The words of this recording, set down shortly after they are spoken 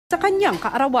sa kanyang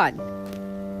kaarawan.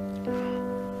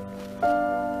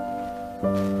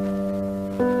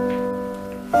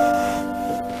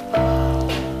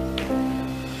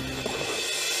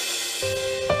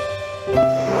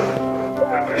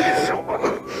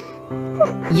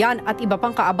 Yan at iba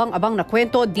pang kaabang-abang na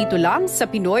kwento dito lang sa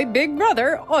Pinoy Big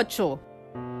Brother Otso.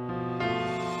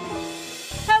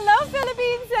 Hello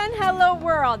Philippines and hello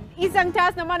world! Isang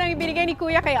task naman ang ibinigay ni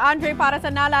Kuya kay Andre para sa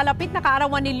nalalapit na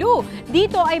kaarawan ni Lou.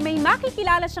 Dito ay may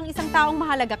makikilala siyang isang taong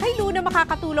mahalaga kay Lou na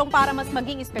makakatulong para mas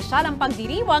maging espesyal ang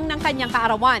pagdiriwang ng kanyang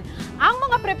kaarawan. Ang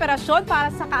mga preparasyon para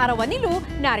sa kaarawan ni Lou,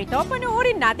 narito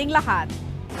panoorin nating lahat.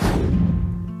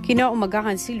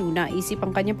 Kinaumagahan si Lou na isip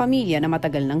ang kanyang pamilya na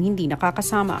matagal nang hindi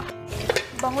nakakasama.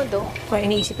 Bango do. Kaya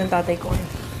iniisip ng tatay ko.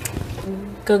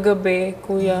 Kagabi,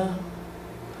 kuya,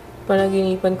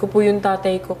 panaginipan ko po yung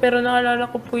tatay ko. Pero naalala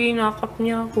ko po yung nakap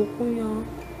niya ako, kuya.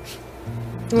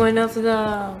 One of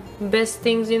the best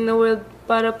things in the world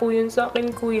para po yun sa akin,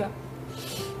 kuya.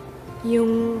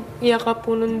 Yung yakap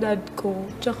po ng dad ko,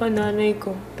 tsaka nanay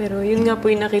ko. Pero yun nga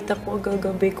po yung nakita ko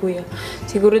agagabi, kuya.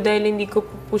 Siguro dahil hindi ko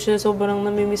po siya, sobrang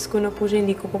namimiss ko na po siya,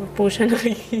 hindi ko po siya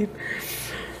nakikita.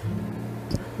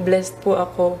 Blessed po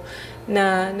ako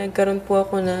na nagkaroon po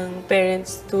ako ng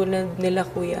parents tulad nila,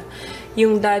 kuya.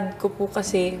 Yung dad ko po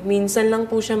kasi, minsan lang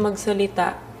po siya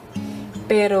magsalita.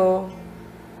 Pero,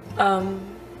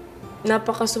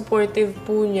 napaka-supportive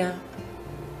po niya,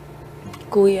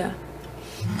 kuya.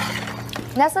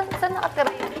 Saan nakatira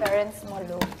yung parents mo,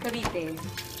 Lou? Cavite.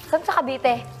 Saan sa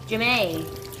Cavite? Jemay.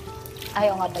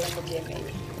 Ayaw nga pala sa GMA.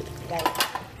 Guys.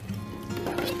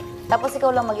 Tapos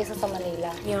ikaw lang mag-isa sa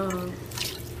Manila. Yeah.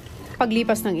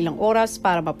 Paglipas ng ilang oras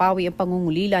para mapawi ang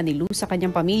pangungulila ni Lou sa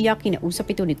kanyang pamilya,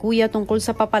 kinausap ito ni Kuya tungkol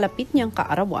sa papalapit niyang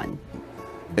kaarawan.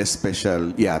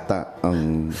 Espesyal yata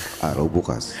ang araw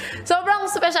bukas. Sobrang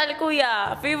special,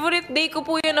 kuya. Favorite day ko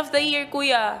po yun of the year,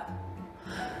 kuya.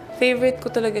 Favorite ko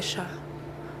talaga siya.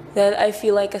 That I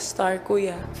feel like a star,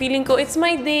 kuya. Feeling ko, it's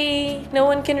my day.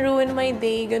 No one can ruin my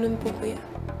day. Ganun po, kuya.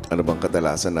 Ano bang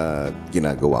kadalasan na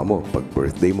ginagawa mo pag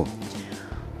birthday mo?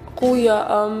 Kuya,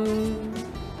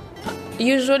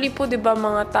 usually po, di ba,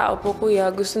 mga tao po, kuya,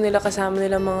 gusto nila kasama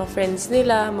nila mga friends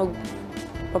nila,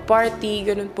 magpa-party,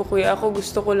 ganun po, kuya. Ako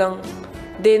gusto ko lang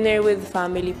dinner with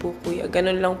family po, kuya.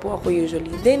 Ganun lang po ako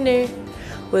usually. Dinner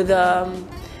with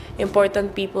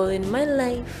important people in my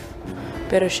life.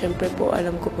 Pero syempre po,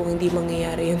 alam ko pong hindi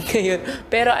mangyayari yun ngayon.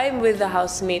 Pero I'm with the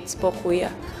housemates po, kuya.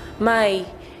 My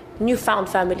newfound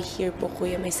family here po,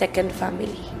 kuya. My second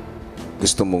family.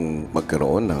 Gusto mong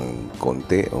magkaroon ng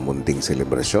konti o munting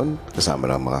selebrasyon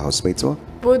kasama ng mga housemates mo?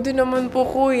 Pwede naman po,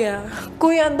 kuya.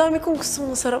 Kuya, ang dami kong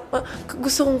gustong masarap.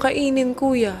 Gusto kong kainin,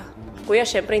 kuya. Kuya,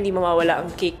 syempre hindi mawawala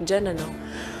ang cake dyan, ano?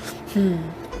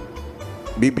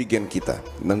 Bibigyan kita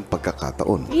ng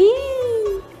pagkakataon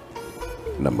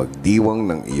na magdiwang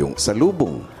ng iyong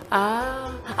salubong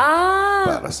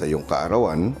para sa iyong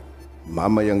kaarawan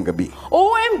mamayang gabi.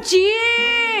 OMG!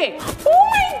 Oh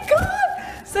my God!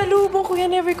 Salubong, kuya,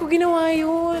 never ko ginawa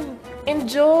yun.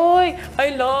 Enjoy!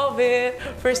 I love it.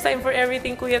 First time for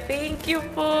everything, kuya. Thank you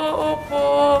po. Opo.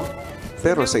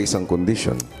 Pero sa isang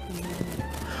kondisyon,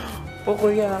 Po,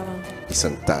 kuya.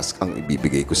 isang task ang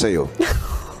ibibigay ko sa iyo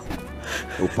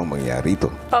upang mangyari ito.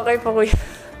 Okay po, kuya.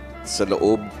 Sa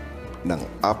loob ng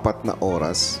 4 na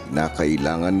oras na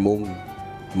kailangan mong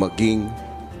maging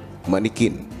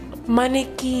manikin.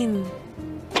 Manikin.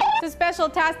 Sa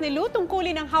special task ni Lou,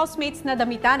 tungkulin ng housemates na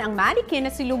damitan ang mannequin na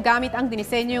si Lou gamit ang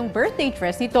dinisenyo yung birthday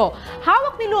dress nito.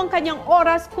 Hawak ni Lou ang kanyang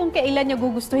oras kung kailan niya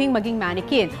gugustuhin maging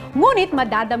mannequin. Ngunit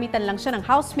madadamitan lang siya ng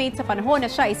housemate sa panahon na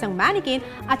siya isang mannequin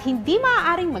at hindi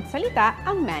maaaring magsalita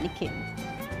ang mannequin.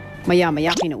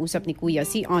 Maya-maya kinausap ni Kuya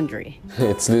si Andre.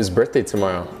 It's Lou's birthday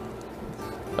tomorrow.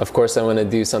 Of course, I want to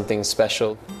do something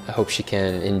special. I hope she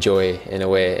can enjoy in a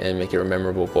way and make it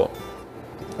memorable po.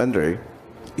 Andre,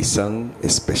 isang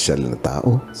espesyal na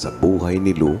tao sa buhay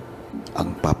ni Lou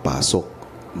ang papasok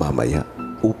mamaya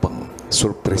upang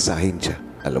sorpresahin siya.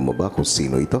 Alam mo ba kung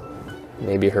sino ito?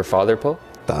 Maybe her father po?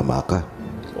 Tama ka.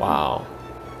 Wow.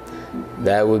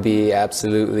 That would be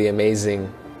absolutely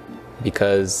amazing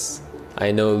because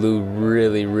I know Lou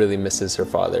really, really misses her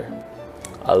father.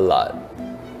 A lot.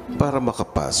 Para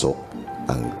makapasok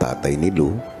ang tatay ni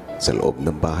Lou sa loob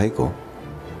ng bahay ko,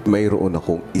 mayroon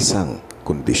akong isang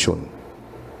kondisyon.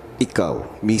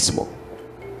 Ikaw mismo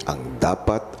ang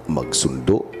dapat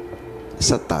magsundo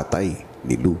sa tatay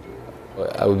ni Lou.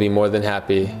 I would be more than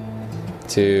happy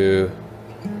to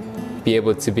be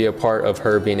able to be a part of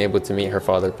her being able to meet her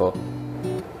father po.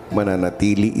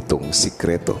 Mananatili itong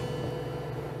sikreto.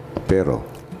 Pero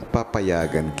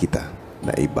papayagan kita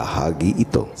na ibahagi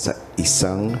ito sa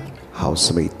isang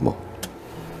housemate mo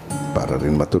para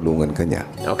rin matulungan ka niya.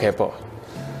 Okay po.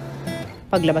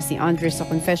 Paglabas ni Andre sa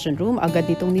confession room, agad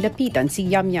nitong nilapitan si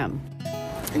Yam Yam.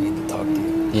 I need to talk to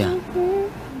you, Yeah.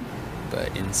 but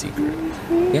in secret.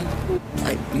 Yeah.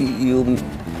 You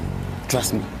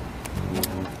trust me.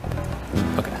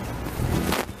 Okay.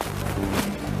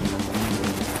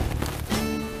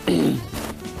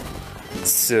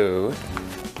 So,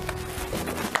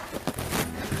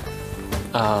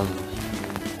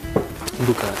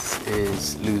 Lucas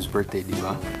is Lou's birthday, di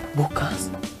ba? Bukas.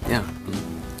 Yeah.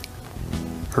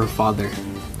 Her father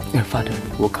Your father.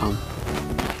 will come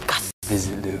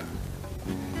visit Lou.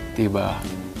 Diba?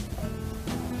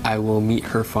 I will meet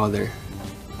her father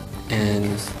and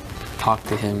talk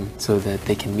to him so that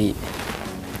they can meet.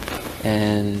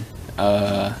 And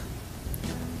I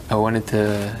wanted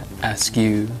to ask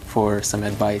you for some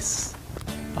advice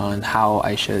on how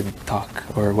I should talk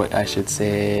or what I should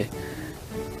say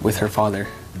with her father.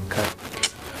 Okay.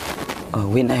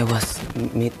 When I was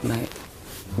meet my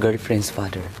girlfriend's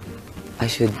father, I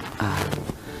should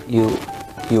you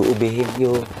obey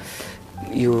him.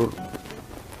 You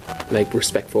Like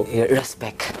respectful.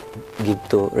 respect. Give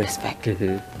to respect.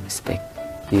 Mhm. Respect.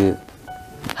 You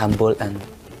humble and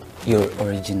you're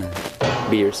original.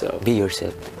 Be yourself. Be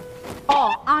yourself.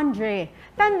 Oh, Andre,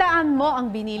 tandaan mo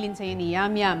ang binilin sa'yo ni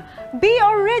Yam Yam. Be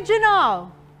original!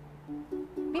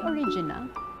 Be original?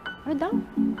 Ano daw?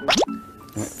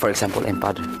 For example, I'm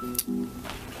father.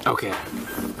 Okay.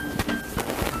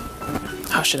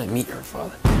 How should I meet her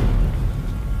father?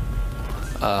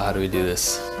 How do we do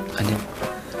this? Ano?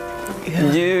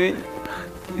 You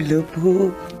look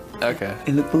who? Okay.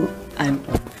 Look who? I'm.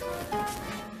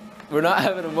 We're not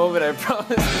having a moment, I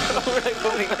promise. We're like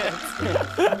holding hands.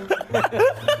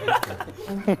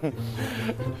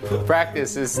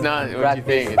 Practice is not what you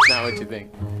think. It's not what you think.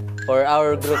 For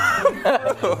our group.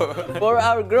 For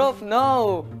our group,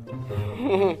 no.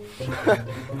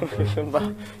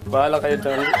 Bahala kayo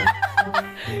dyan.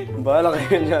 Bahala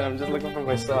kayo dyan. I'm just looking for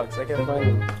my socks. I can't find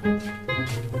them.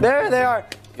 There they are.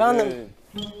 Found them.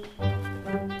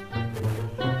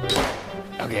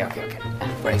 Okay.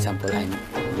 For example, I'm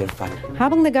your father.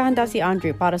 Habang naghahanda si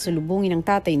Andre para salubungin ang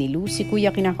tatay ni Lou, si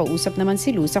Kuya kinakausap naman si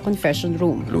Lou sa confession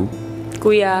room. Lou,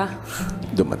 Kuya.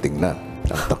 dumating na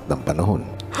ang takdang panahon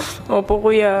Opo,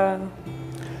 kuya.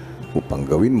 upang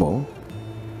gawin mo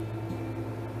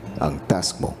ang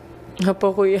task mo.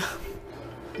 Opo, kuya.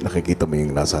 Nakikita mo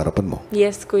yung nasa harapan mo.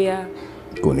 Yes, kuya.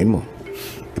 Kunin mo.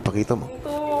 Ipakita mo.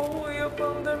 Ito, kuya,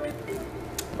 pang damit.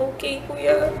 Okay,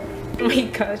 kuya. Oh my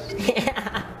gosh.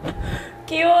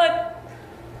 Cute!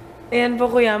 Ayan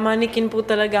po, kuya. Mannequin po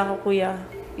talaga ako, kuya.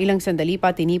 Ilang sandali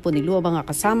pa tinipon ni Lou ang mga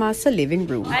kasama sa living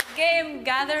room. At game,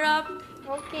 gather up.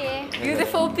 Okay.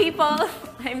 Beautiful people.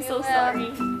 I'm so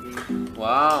sorry.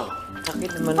 Wow.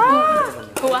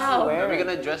 Wow. Are we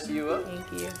gonna dress you up?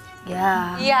 Thank you.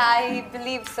 Yeah. Yeah, I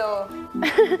believe so.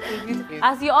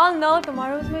 As you all know,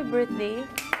 tomorrow is my birthday.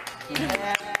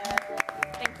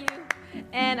 Thank you.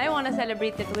 And I want to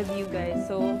celebrate it with you guys.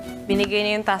 So, binigay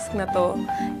niyo yung task na to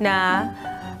na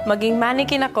maging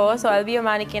mannequin ako. So, I'll be a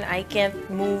mannequin. I can't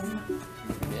move.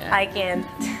 Yeah. I can't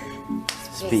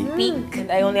Speak. speak. And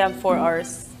I only have 4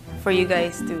 hours for you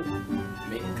guys to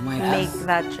Oh my make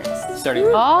that dress. Starting.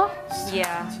 Oh?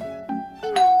 Yeah.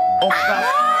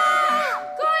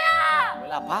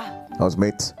 Wala pa.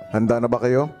 Housemates, handa na ba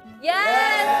kayo Yes!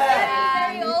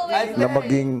 na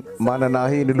maging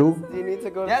mananahi ni Lou? You need to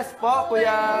go. Yes po,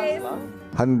 kuya.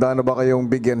 Handa na ba kayong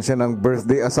bigyan siya ng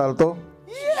birthday asalto?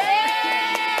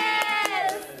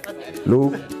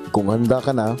 Lou, kung handa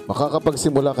ka na,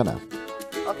 makakapagsimula ka na.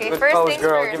 Okay, Good first pose, things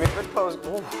girl. first. Give me a good pose.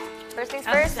 Ooh. First things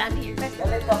first. First things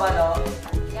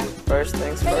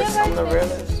first. I'm the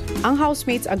realist. Ang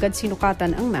housemates agad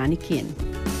sinukatan ang mannequin.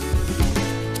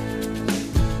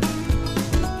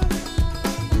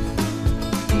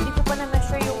 Hindi ko pa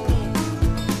na-measure yung knee.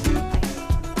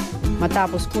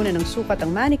 Matapos kunan ng sukat ang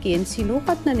mannequin,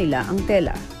 sinukat na nila ang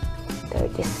tela.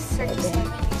 37.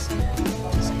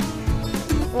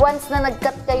 Once na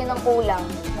nag-cut kayo ng kulang,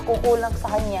 makukulang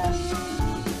sa kanya,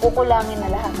 kukulangin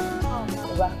na lahat.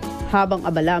 Diba? Habang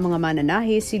abala ang mga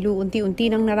mananahe, si Lou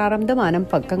unti-unti nang nararamdaman ang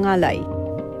pagkangalay.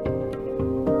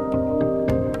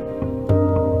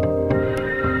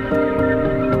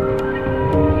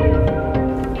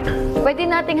 Pwede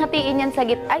nating hatiin yan sa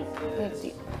git. Ay!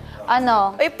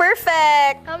 Ano? Uy,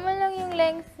 perfect! Tama lang yung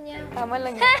length niya. Tama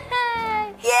lang yun.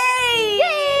 Yay!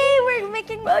 Yay! We're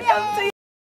making welcome to you.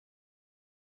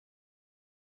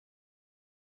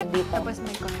 Dito.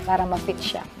 Para ma-fit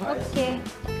siya. Okay.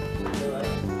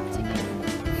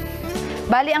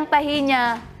 Bali, ang tahi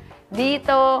niya,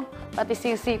 dito, pati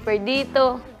si zipper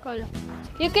dito.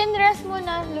 You can rest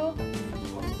muna, Lu.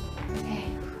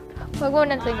 Wag mo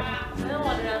nang tingin.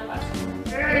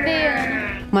 Hindi yun.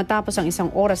 Matapos ang isang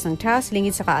oras ng task,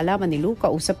 lingid sa kaalaman ni Lu,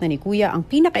 kausap na ni Kuya ang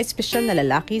pinaka-espesyal na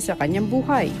lalaki sa kanyang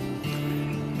buhay.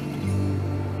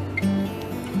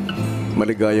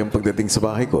 Maligayang pagdating sa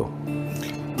bahay ko.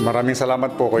 Maraming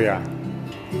salamat po, Kuya.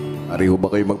 Ariho ba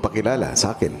kayo magpakilala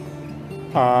sa akin?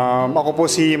 Ako po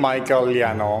si Michael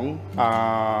Yanong.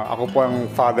 Ako po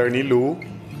ang father ni Lu.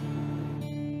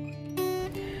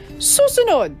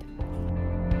 Susunod!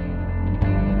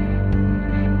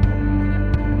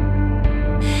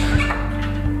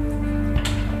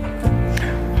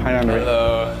 Hi, Andre.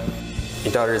 Hello.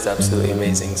 Your daughter is absolutely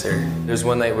amazing, sir. There's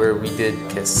one night where we did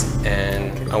kiss,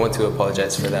 and I want to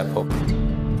apologize for that, Pope.